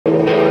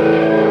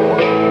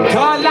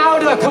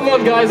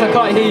on, guys, I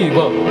can't hear you.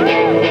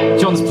 Well,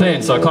 John's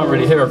playing, so I can't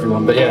really hear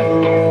everyone, but yeah.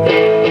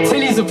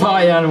 Tilly's a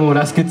party animal,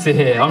 that's good to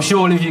hear. I'm sure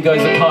all of you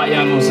guys are party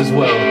animals as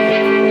well.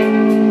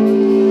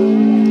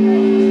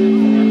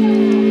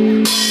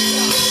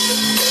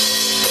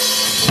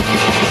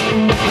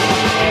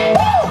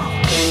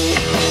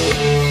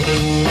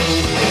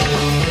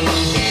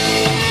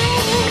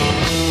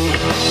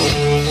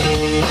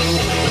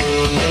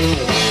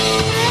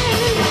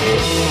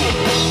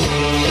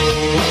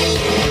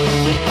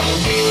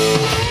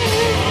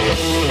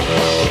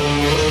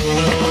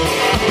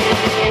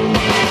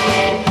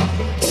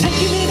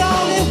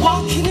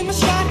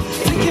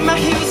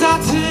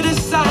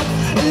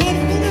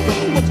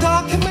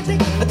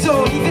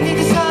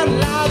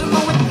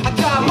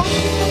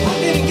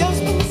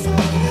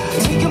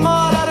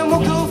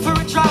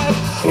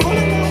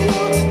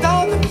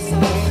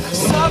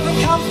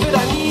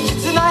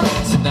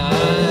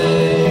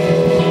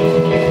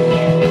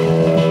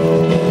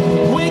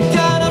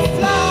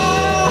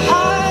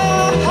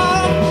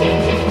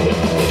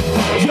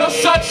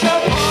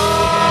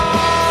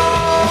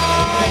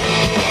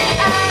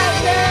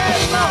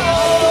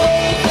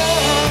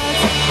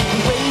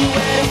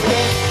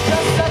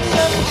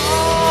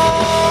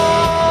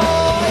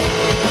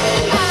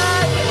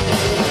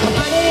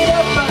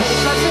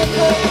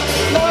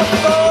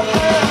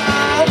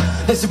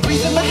 There's a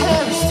breeze in my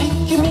hair, it's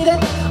taking me there.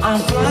 I'm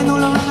flying all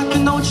around like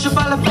an old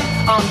Chevrolet.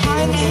 I'm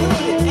high and true,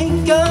 it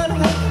ain't gonna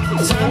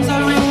hurt. Times I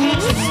really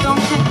just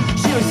don't care.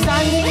 She was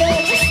standing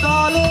there just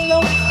all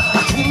alone.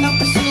 I couldn't help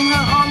but seeing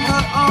her on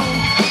her own.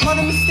 What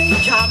a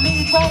mistake I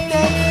made right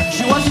there.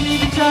 She wasn't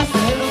even just a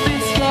little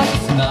bit scared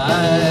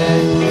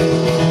tonight.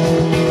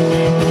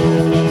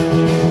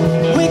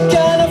 We're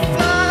gonna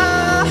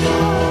fly.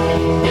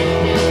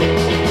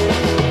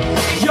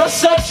 You're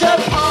such a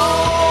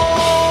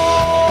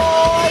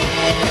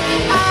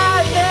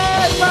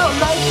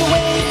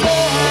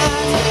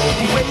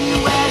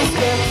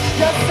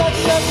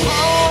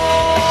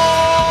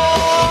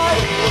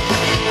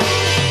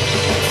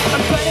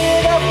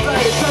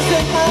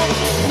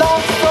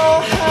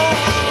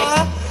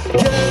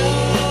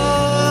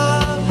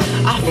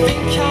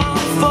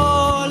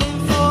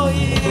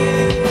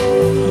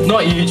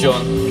Not you,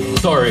 John.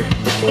 Sorry. Girl,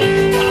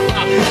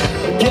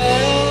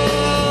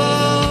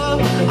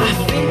 I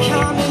think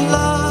I'm in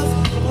love.